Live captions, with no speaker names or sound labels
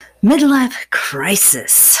Midlife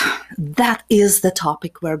crisis. That is the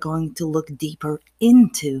topic we're going to look deeper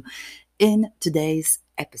into in today's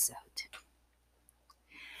episode.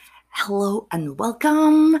 Hello and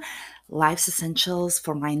welcome. Life's Essentials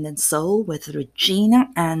for Mind and Soul with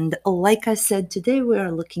Regina. And like I said, today we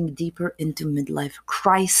are looking deeper into midlife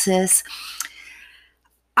crisis.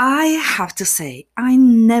 I have to say, I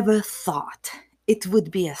never thought it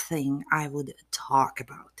would be a thing I would talk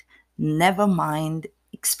about. Never mind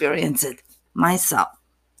experience it myself.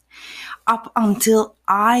 Up until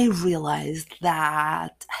I realized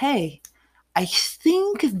that, hey, I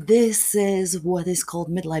think this is what is called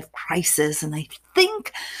midlife crisis, and I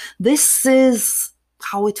think this is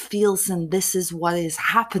how it feels, and this is what is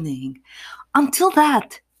happening. Until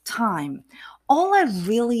that time, all I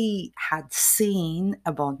really had seen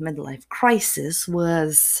about midlife crisis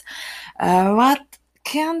was what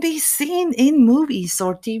can be seen in movies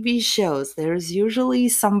or TV shows. There's usually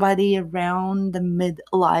somebody around the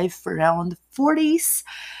midlife, around 40s,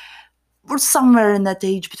 or somewhere in that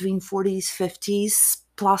age between 40s, 50s,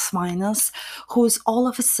 plus minus, who's all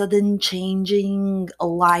of a sudden changing a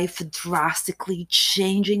life drastically,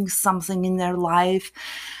 changing something in their life,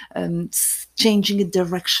 changing a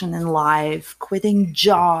direction in life, quitting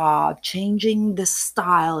job, changing the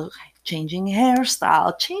style, changing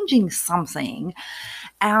hairstyle, changing something.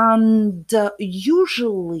 And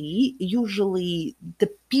usually the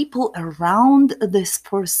people around this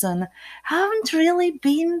person haven't really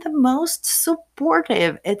been the most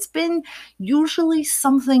supportive. It's been usually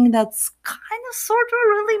something that's kind of sort of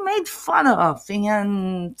really made fun of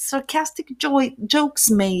and sarcastic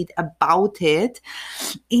jokes made about it.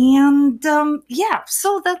 And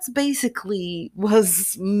so that's basically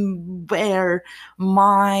was where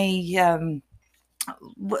my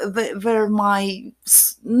where my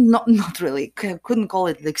not really couldn't call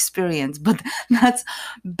it the experience, but that's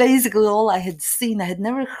basically all I had seen. I had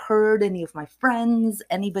never heard any of my friends,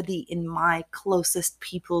 anybody in my closest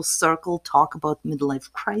people circle talk about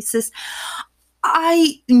midlife crisis.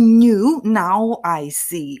 I knew, now I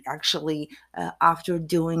see actually, after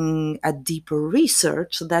doing a deeper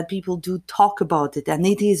research, that people do talk about it and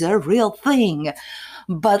it is a real thing.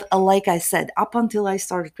 But like I said, up until I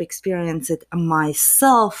started to experience it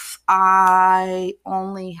myself, I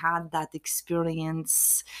only had that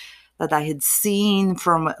experience that I had seen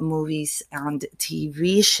from movies and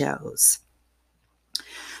TV shows.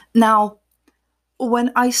 Now,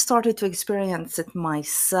 when I started to experience it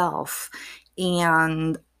myself,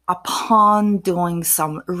 and upon doing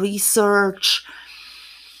some research,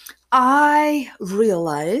 I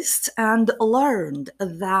realized and learned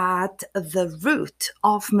that the root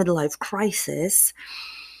of midlife crisis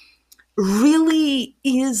really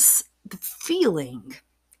is the feeling.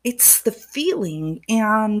 It's the feeling,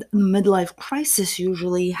 and midlife crisis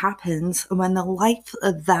usually happens when the life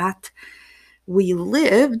that we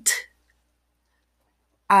lived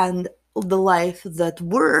and the life that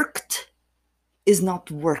worked is not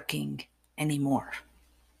working anymore.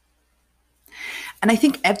 And I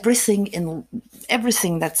think everything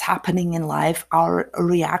that's happening in life, our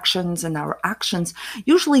reactions and our actions,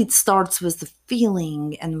 usually it starts with the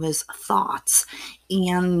feeling and with thoughts,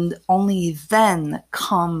 and only then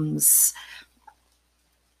comes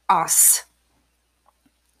us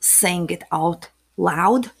saying it out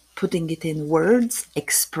loud, putting it in words,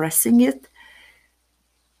 expressing it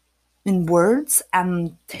in words,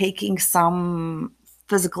 and taking some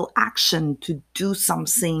physical action to do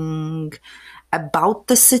something about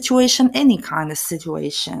the situation, any kind of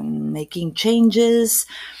situation, making changes.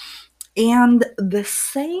 And the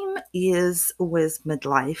same is with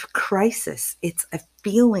midlife crisis. It's a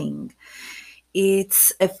feeling.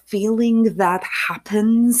 It's a feeling that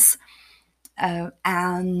happens,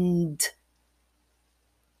 and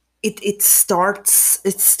it starts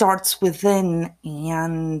within.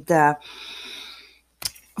 And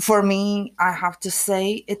for me, I have to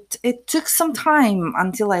say, it took some time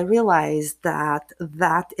until I realized that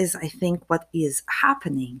is, I think, what is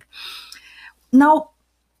happening. Now,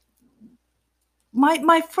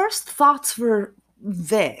 my first thoughts were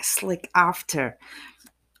this, like after,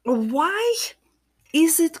 why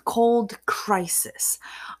is it called crisis?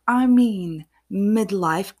 I mean,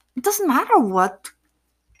 midlife, it doesn't matter what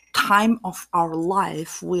time of our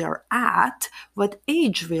life we are at, what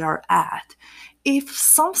age we are at. If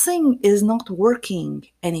something is not working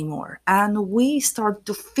anymore and we start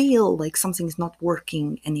to feel like something's not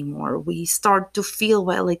working anymore, we start to feel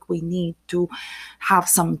like we need to have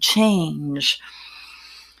some change,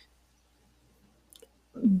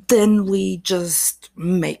 then we just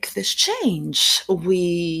make this change.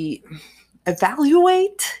 We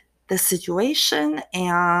evaluate the situation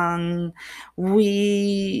and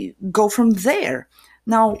we go from there.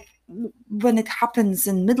 Now, when it happens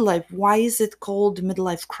in midlife, why is it called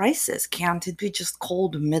midlife crisis? Can't it be just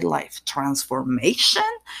called midlife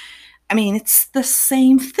transformation? I mean, it's the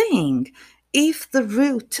same thing. If the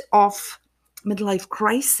root of midlife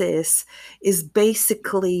crisis is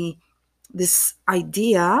basically this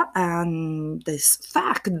idea and this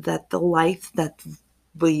fact that the life that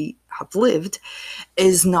we have lived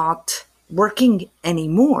is not working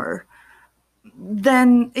anymore,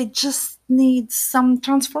 then it just needs some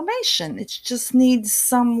transformation. It just needs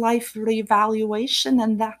some life reevaluation,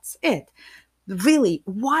 and that's it. Really,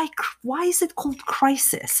 why is it called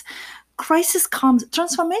crisis?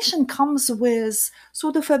 Transformation comes with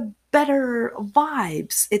sort of a better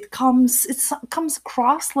vibes. It comes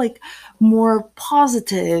across like more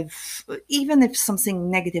positive, even if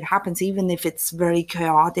something negative happens, even if it's very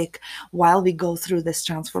chaotic while we go through this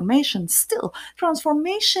transformation. Still,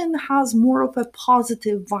 transformation has more of a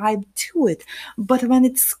positive vibe to it. But when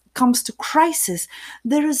it comes to crisis,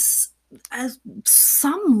 there is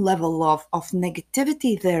some level of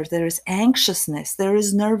negativity there. There is anxiousness, there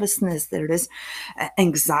is nervousness, there is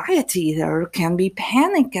anxiety, there can be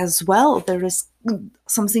panic as well. There is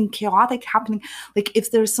something chaotic happening. Like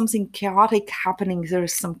if there's something chaotic happening,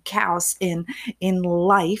 there's some chaos in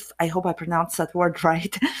life. I hope I pronounced that word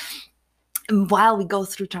right. While we go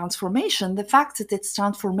through transformation, the fact that it's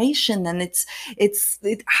transformation and it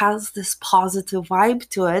has this positive vibe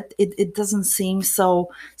to it, it doesn't seem so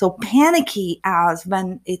panicky as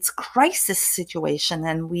when it's crisis situation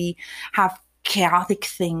and we have chaotic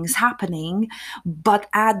things happening. But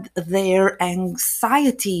add their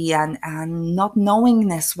anxiety and not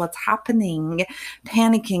knowingness what's happening,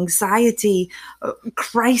 panic, anxiety,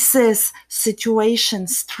 crisis situation,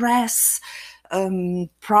 stress,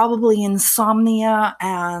 probably insomnia,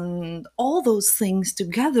 and all those things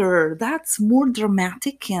together, that's more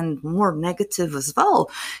dramatic and more negative as well.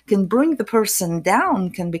 Can bring the person down,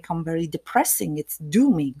 can become very depressing. It's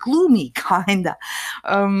doomy, gloomy, kind of.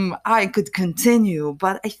 I could continue,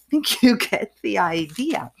 but I think you get the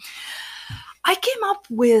idea. I came up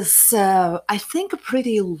with, I think, a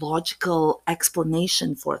pretty logical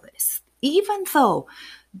explanation for this. Even though,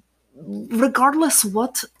 regardless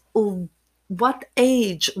what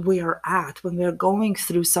age we're at when we're going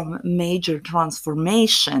through some major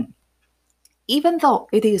transformation, even though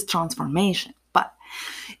it is transformation. But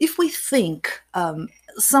if we think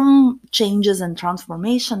some changes and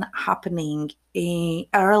transformation happening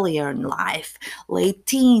earlier in life, late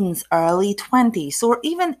teens, early 20s, or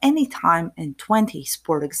even any time in 20s,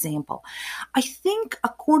 for example, I think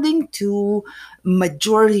according to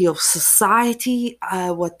majority of society,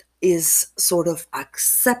 what is sort of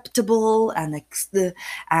acceptable and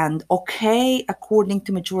okay according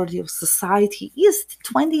to majority of society is the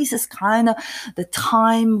 20s is kind of the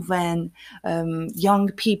time when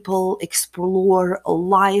young people explore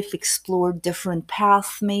life, explore different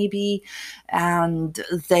paths maybe, and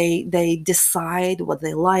they decide what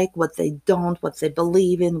they like, what they don't, what they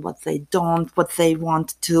believe in, what they don't, what they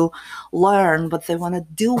want to learn, what they want to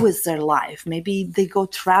do with their life. Maybe they go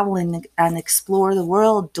traveling and explore the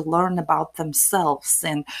world to learn about themselves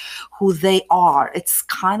and who they are. It's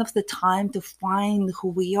kind of the time to find who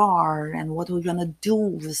we are and what we're going to do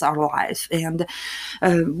with our life, and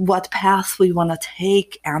what path we want to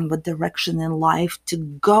take and what direction in life to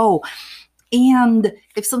go. And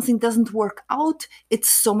if something doesn't work out, it's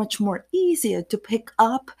so much more easier to pick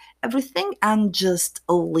up everything and just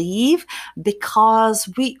leave, because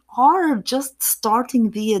we are just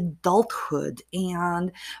starting the adulthood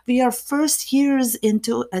and we are first years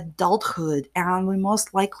into adulthood, and we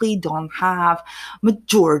most likely don't have,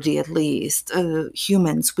 majority at least,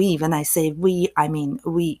 humans, when I say we, I mean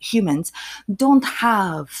we humans, don't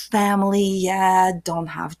have family yet, don't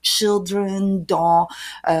have children, don't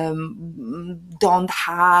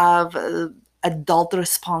have adult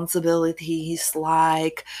responsibilities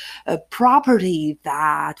like property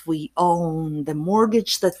that we own, the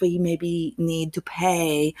mortgage that we maybe need to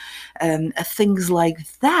pay, things like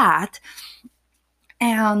that.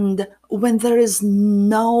 And when there is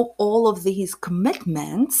no all of these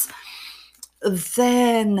commitments,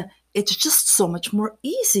 then it's just so much more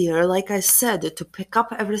easier, like I said, to pick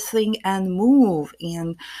up everything and move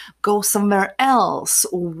and go somewhere else.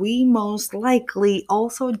 We most likely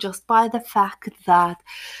also, just by the fact that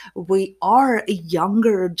we are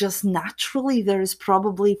younger, just naturally, there's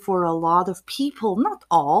probably for a lot of people, not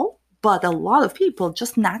all, but a lot of people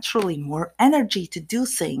just naturally more energy to do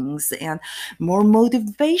things and more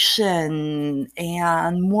motivation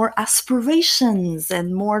and more aspirations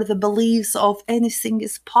and more the beliefs of anything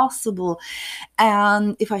is possible.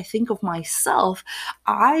 And if I think of myself,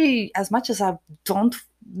 I, as much as I don't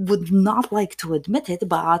would not like to admit it,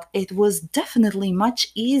 but it was definitely much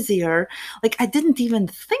easier. Like, I didn't even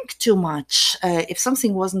think too much. If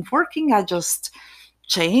something wasn't working, I just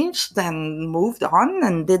changed and moved on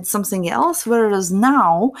and did something else. Whereas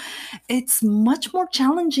now it's much more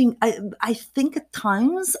challenging. I think at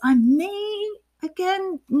times I may,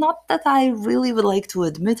 again, not that I really would like to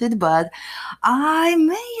admit it, but I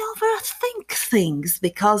may overthink things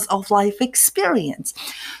because of life experience.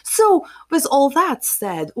 So, with all that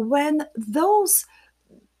said, when those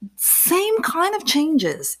same kind of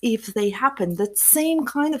changes, if they happen, that same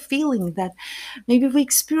kind of feeling that maybe we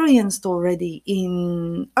experienced already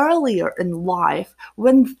in earlier in life,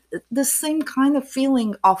 when the same kind of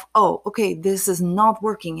feeling of, oh, okay, this is not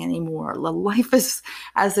working anymore, the life is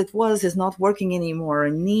as it was is not working anymore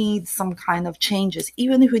and needs some kind of changes,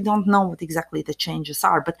 even if we don't know what exactly the changes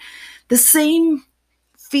are. But the same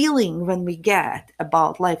feeling when we get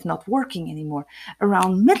about life not working anymore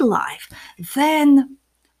around midlife, then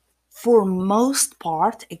for most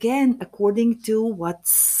part, again, according to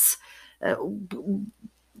uh,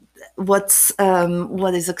 what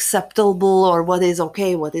is acceptable or what is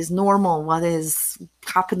okay, what is normal, what is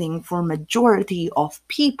happening for majority of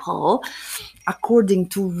people, according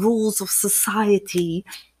to rules of society.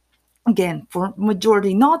 Again, for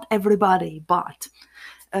majority, not everybody, but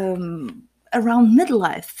around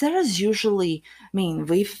midlife, there is usually. I mean,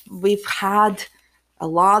 we've had a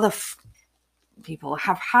lot of people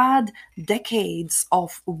have had decades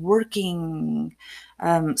of working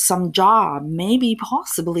some job, maybe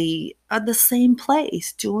possibly at the same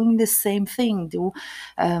place, doing the same thing,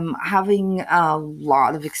 having a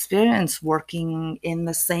lot of experience working in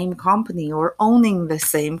the same company or owning the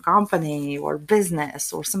same company or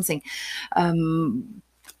business or something.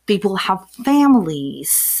 People have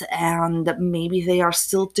families and maybe they are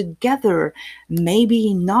still together,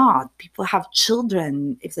 maybe not. People have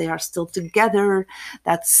children. If they are still together,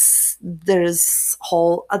 there's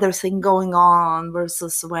whole other thing going on,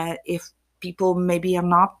 versus where if people maybe are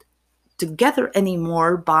not together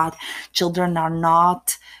anymore, but children are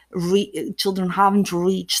not children haven't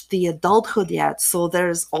reached the adulthood yet, so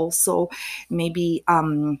there's also maybe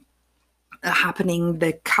happening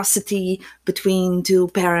the custody between two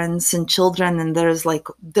parents and children, and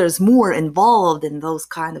there's more involved in those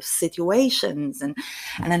kind of situations. And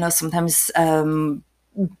I know sometimes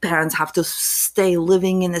parents have to stay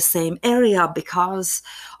living in the same area because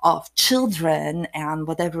of children and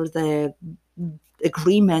whatever the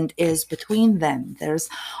agreement is between them. There's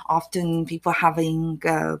often people having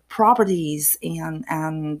properties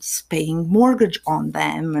and paying mortgage on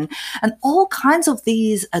them, and all kinds of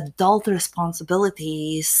these adult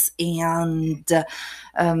responsibilities and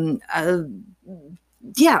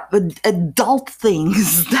adult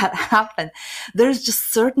things that happen. There's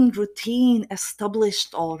just certain routine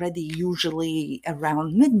established already, usually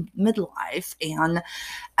around midlife,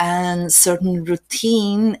 and certain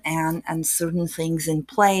routine and certain things in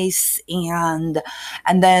place, and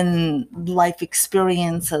then life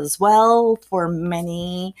experience as well. For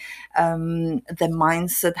many, the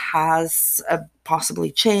mindset has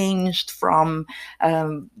possibly changed from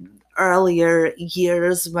earlier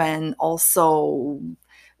years, when also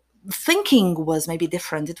thinking was maybe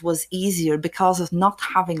different. It was easier because of not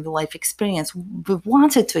having the life experience. We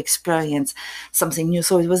wanted to experience something new,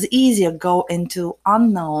 so it was easier go into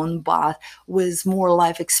unknown. But with more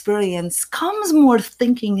life experience comes more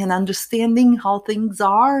thinking and understanding how things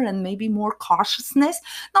are, and maybe more cautiousness.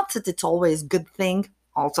 Not that it's always good thing,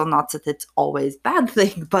 also not that it's always bad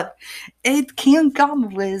thing, but it can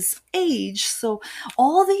come with age. So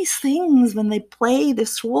all these things, when they play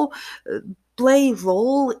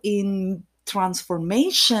role in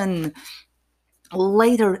transformation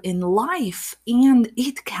later in life, and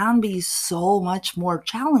it can be so much more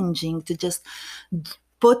challenging to just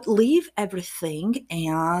leave everything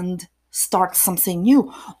and start something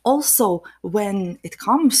new. Also, when it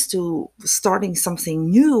comes to starting something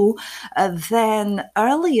new, then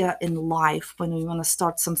earlier in life, when we want to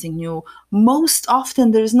start something new, most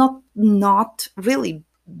often there's not really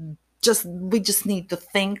we just need to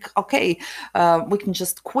think, okay, we can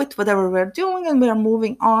just quit whatever we're doing and we're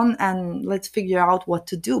moving on and let's figure out what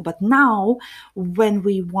to do. But now, when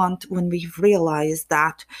we realize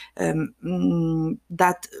that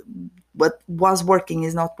that what was working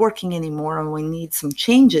is not working anymore and we need some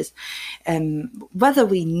changes. Whether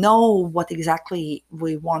we know what exactly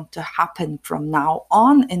we want to happen from now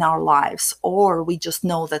on in our lives, or we just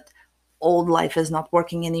know that old life is not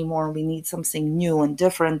working anymore, we need something new and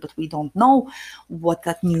different, but we don't know what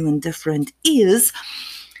that new and different is,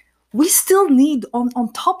 we still need,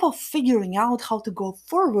 on top of figuring out how to go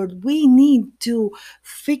forward, we need to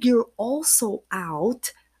figure also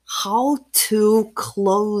out how to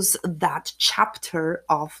close that chapter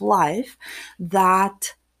of life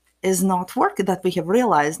that is not working, that we have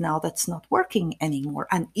realized now that's not working anymore.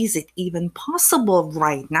 And is it even possible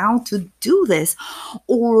right now to do this?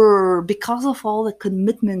 Or because of all the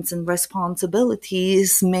commitments and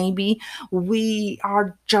responsibilities, maybe we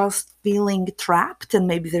are just feeling trapped, and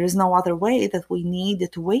maybe there is no other way, that we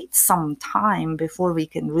need to wait some time before we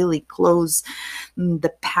can really close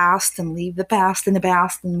the past and leave the past in the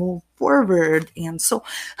past and move forward. And so,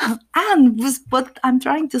 and what I'm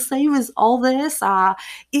trying to say with all this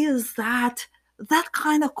is that that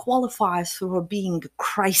kind of qualifies for being a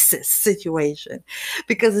crisis situation,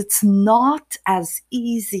 because it's not as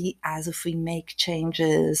easy as if we make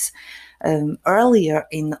changes earlier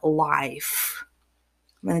in life.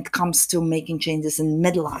 When it comes to making changes in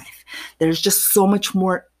midlife, there's just so much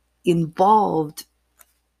more involved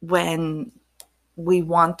when we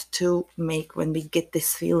want to make, when we get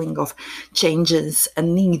this feeling of changes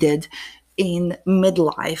needed in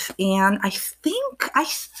midlife. And I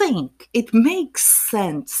think it makes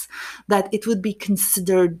sense that it would be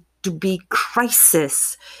considered to be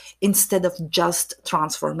crisis instead of just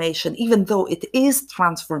transformation, even though it is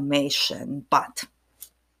transformation. But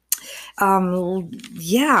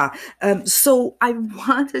yeah, so I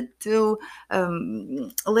wanted to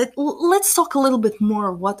let's talk a little bit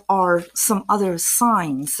more. What are some other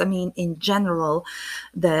signs? I mean, in general,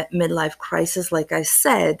 the midlife crisis, like I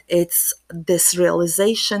said, it's this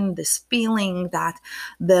realization, this feeling that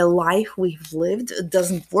the life we've lived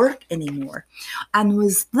doesn't work anymore. And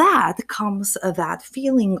with that comes that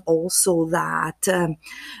feeling also that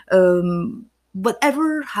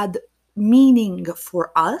whatever had meaning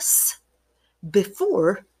for us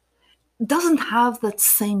before doesn't have that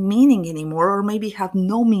same meaning anymore, or maybe have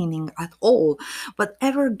no meaning at all.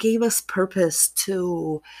 Whatever gave us purpose,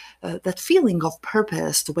 to that feeling of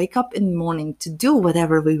purpose, to wake up in the morning, to do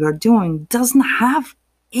whatever we were doing, doesn't have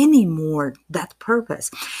anymore that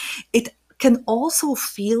purpose. It can also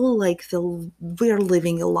feel like we're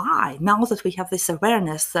living a lie now that we have this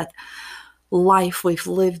awareness that life we've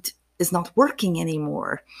lived is not working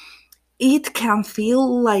anymore. It can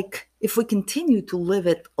feel like, if we continue to live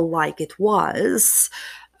it like it was,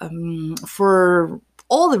 for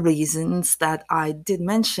all the reasons that I did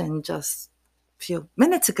mention just a few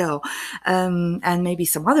minutes ago, and maybe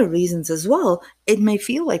some other reasons as well, it may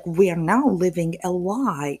feel like we are now living a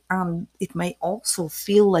lie. It may also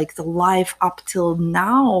feel like the life up till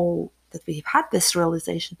now that we've had this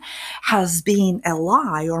realization has been a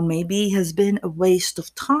lie, or maybe has been a waste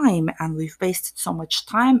of time, and we've wasted so much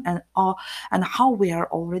time, and how we are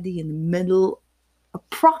already in the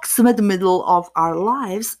approximate middle of our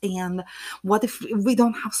lives. And what if we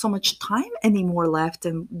don't have so much time anymore left,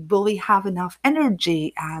 and will we have enough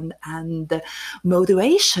energy and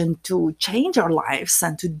motivation to change our lives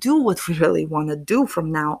and to do what we really want to do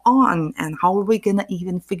from now on? And how are we going to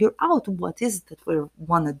even figure out what is that we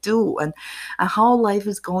want to do, and how life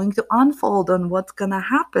is going to unfold, and what's going to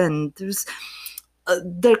happen?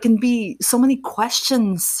 There can be so many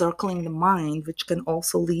questions circling the mind, which can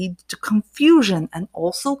also lead to confusion, and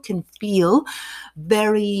also can feel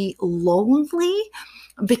very lonely,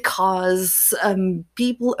 because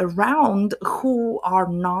people around who are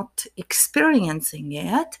not experiencing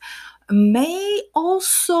it may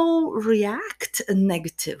also react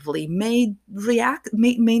negatively, may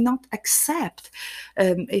not accept,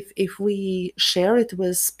 if we share it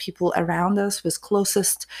with people around us, with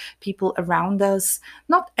closest people around us.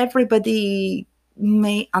 Not everybody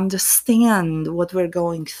may understand what we're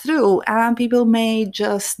going through, and people may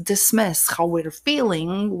just dismiss how we're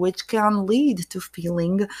feeling, which can lead to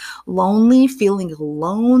feeling lonely, feeling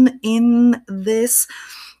alone in this,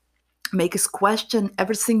 make us question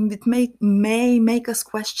everything. That may make us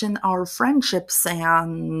question our friendships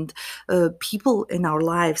and people in our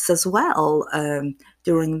lives as well,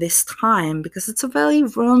 during this time, because it's a very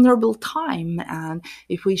vulnerable time. And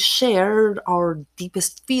if we share our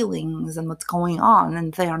deepest feelings and what's going on,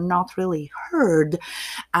 and they are not really heard,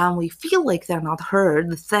 and we feel like they're not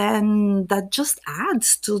heard, then that just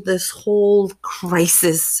adds to this whole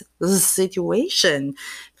crisis situation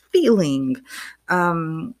feeling.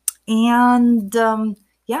 And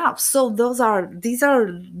yeah, so these are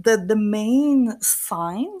the main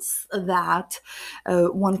signs that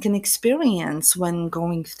one can experience when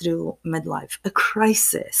going through midlife a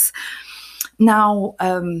crisis. Now,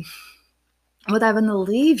 what I want to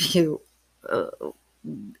leave you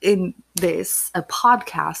in this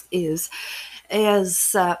podcast is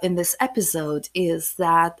in this episode is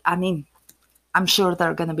that, I mean, I'm sure there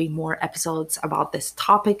are going to be more episodes about this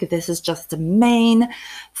topic. This is just the main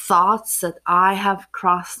thoughts that I have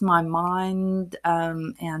crossed my mind,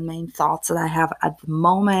 and main thoughts that I have at the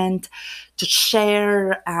moment to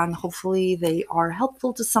share. And hopefully they are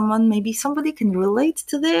helpful to someone. Maybe somebody can relate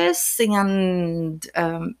to this. And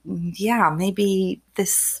yeah, maybe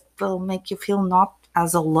this will make you feel not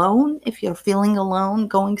as alone if you're feeling alone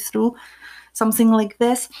going through something like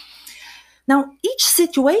this. Now, each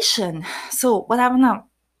situation, so what I want to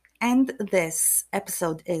end this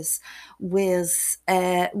episode is with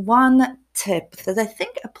one tip that I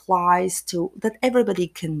think applies to that everybody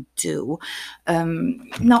can do.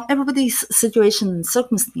 Now, everybody's situation and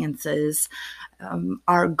circumstances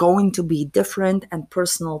are going to be different and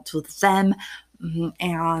personal to them.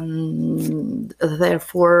 And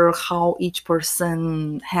therefore, how each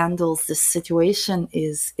person handles this situation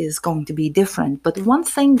is going to be different. But one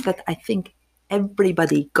thing that I think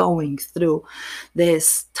everybody going through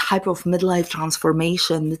this type of midlife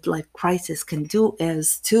transformation, midlife crisis can do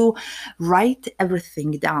is to write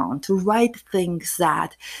everything down, to write things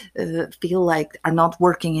that feel like are not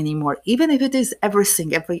working anymore, even if it is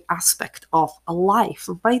everything, every aspect of a life.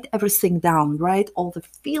 Write everything down, write all the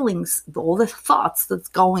feelings, all the thoughts that's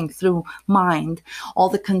going through mind, all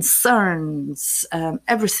the concerns,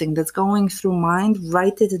 everything that's going through mind,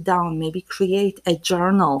 write it down. Maybe create a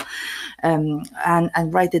journal and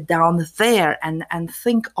write it down there, and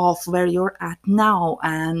think of where you're at now,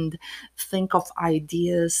 and think of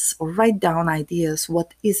ideas, or write down ideas.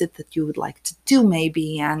 What is it that you would like to do,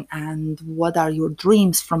 maybe, and what are your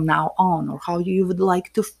dreams from now on, or how you would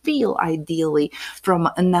like to feel ideally from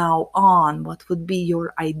now on? What would be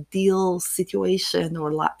your ideal situation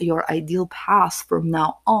or your ideal path from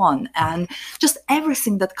now on? And just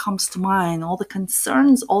everything that comes to mind, all the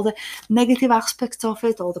concerns, all the negative aspects of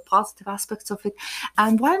it, all the positive aspects of it.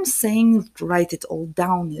 And why I'm saying write it all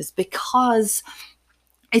down is because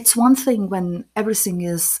it's one thing when everything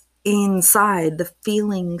is inside, the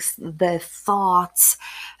feelings, the thoughts,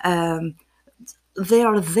 they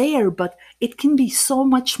are there, but it can be so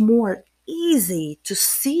much more easy to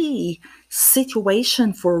see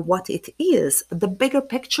situation for what it is, the bigger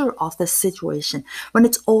picture of the situation, when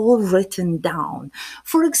it's all written down.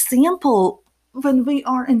 For example, when we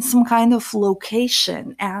are in some kind of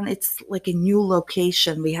location and it's like a new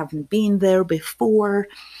location, we haven't been there before,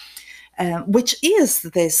 which is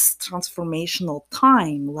this transformational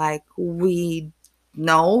time. Like, we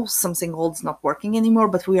know something old is not working anymore,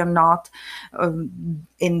 but we are not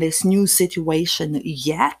in this new situation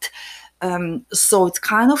yet. So it's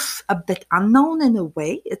kind of a bit unknown in a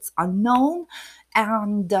way. It's unknown.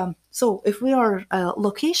 And so if we are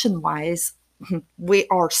location wise, we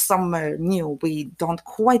are somewhere new. We don't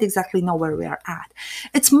quite exactly know where we are at.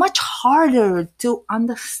 It's much harder to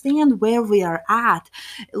understand where we are at,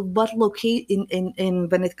 but locate in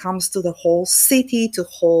when it comes to the whole city, to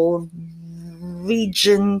whole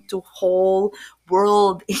region, to whole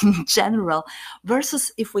world in general,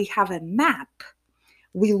 versus if we have a map.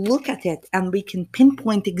 We look at it and we can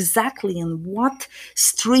pinpoint exactly in what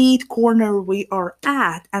street corner we are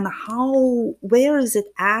at, and where is it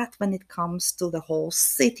at when it comes to the whole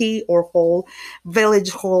city or whole village,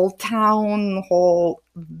 whole town, whole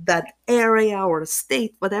that area or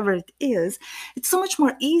state, whatever it is. It's so much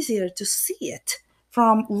more easier to see it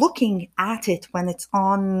from looking at it when it's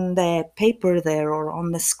on the paper there or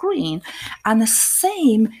on the screen. And the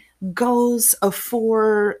same goes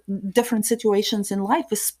for different situations in life,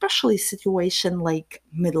 especially situation like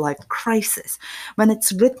midlife crisis. When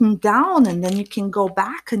it's written down, and then you can go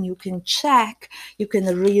back and you can check, you can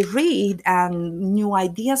reread, and new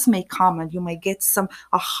ideas may come, and you may get some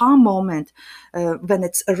aha moment when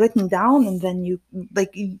it's written down. And then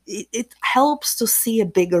it helps to see a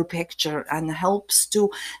bigger picture and helps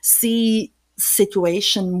to see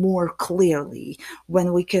situation more clearly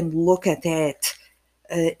when we can look at it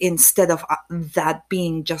instead of that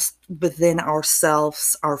being just within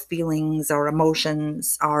ourselves, our feelings, our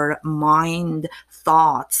emotions, our mind,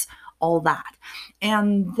 thoughts, all that.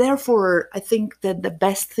 And therefore, I think that the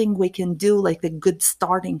best thing we can do, like the good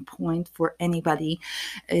starting point for anybody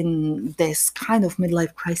in this kind of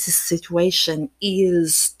midlife crisis situation,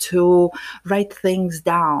 is to write things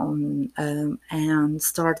down, and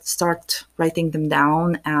start writing them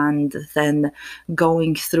down, and then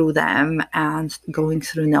going through them and going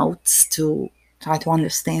through notes to try to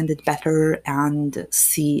understand it better and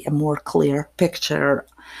see a more clear picture,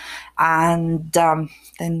 and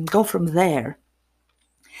then go from there.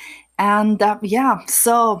 And yeah,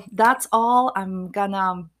 so that's all. I'm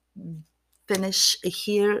gonna finish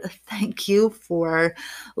here. Thank you for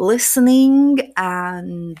listening,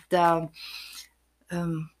 and thank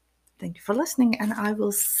you for listening. And I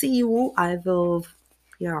will see you.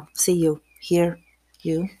 See you here.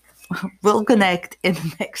 You. We'll connect in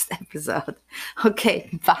the next episode. Okay,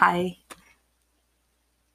 bye.